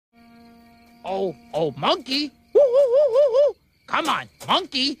Oh, monkey. Woo, woo, woo, woo, woo. Come on,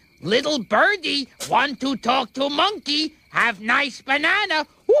 monkey. Little birdie want to talk to monkey. Have nice banana.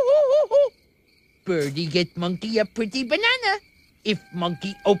 Woo, woo, woo, woo. Birdie get monkey a pretty banana. If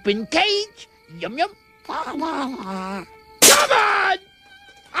monkey open cage, yum yum. Come on!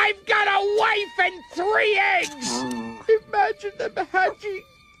 I've got a wife and 3 eggs. Imagine them hatching,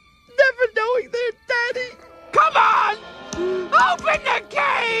 never knowing their daddy. Come on! Open the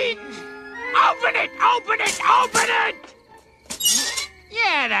cage! Open it! Open it! Open it!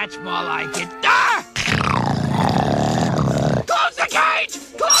 Yeah, that's more like it. Ah! Close the cage!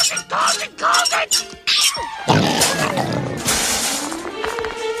 Close it! Close it! Close it!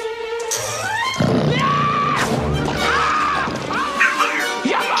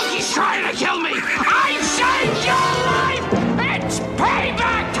 Your monkey's trying to kill me! I saved your life! It's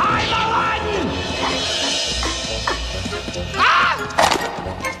payback time, Aladdin! Ah!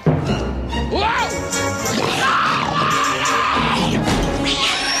 Whoa!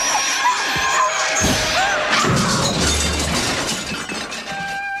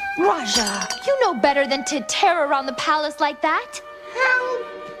 Raja, you know better than to tear around the palace like that. Help!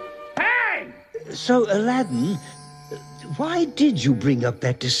 Hey! So, Aladdin, why did you bring up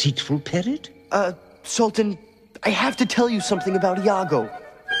that deceitful parrot? Sultan, I have to tell you something about Iago.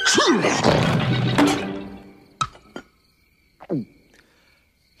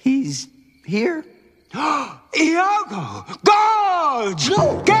 He's here? Iago! Guards!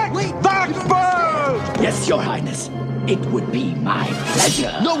 No! Get that bird! Yes, Your Highness. It would be my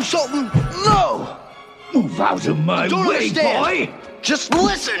pleasure. No, Sultan! No! Move out of my Don't way, understand. boy! Just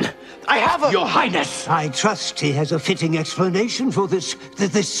listen! I have a... Your Highness! I trust he has a fitting explanation for this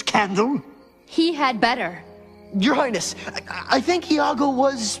scandal. He had better. Your Highness, I think Iago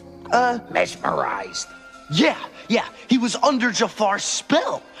was, Mesmerized. Yeah. He was under Jafar's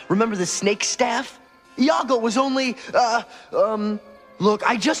spell. Remember the snake staff? Iago was only, look,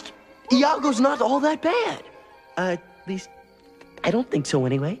 Iago's not all that bad. At least, I don't think so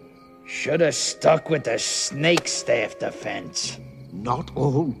anyway. Should have stuck with the snake staff defense. Not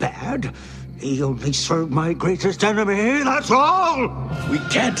all bad. He only served my greatest enemy, that's all! We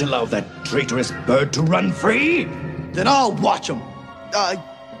can't allow that traitorous bird to run free. Then I'll watch him.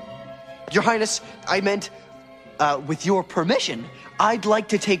 Your Highness, I meant, with your permission, I'd like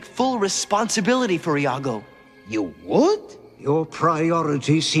to take full responsibility for Iago. You would? Your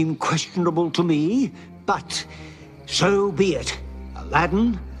priorities seem questionable to me, but so be it.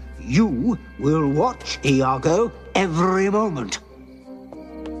 Aladdin, you will watch Iago every moment.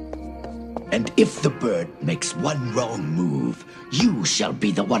 And if the bird makes one wrong move, you shall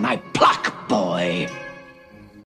be the one I pluck, boy.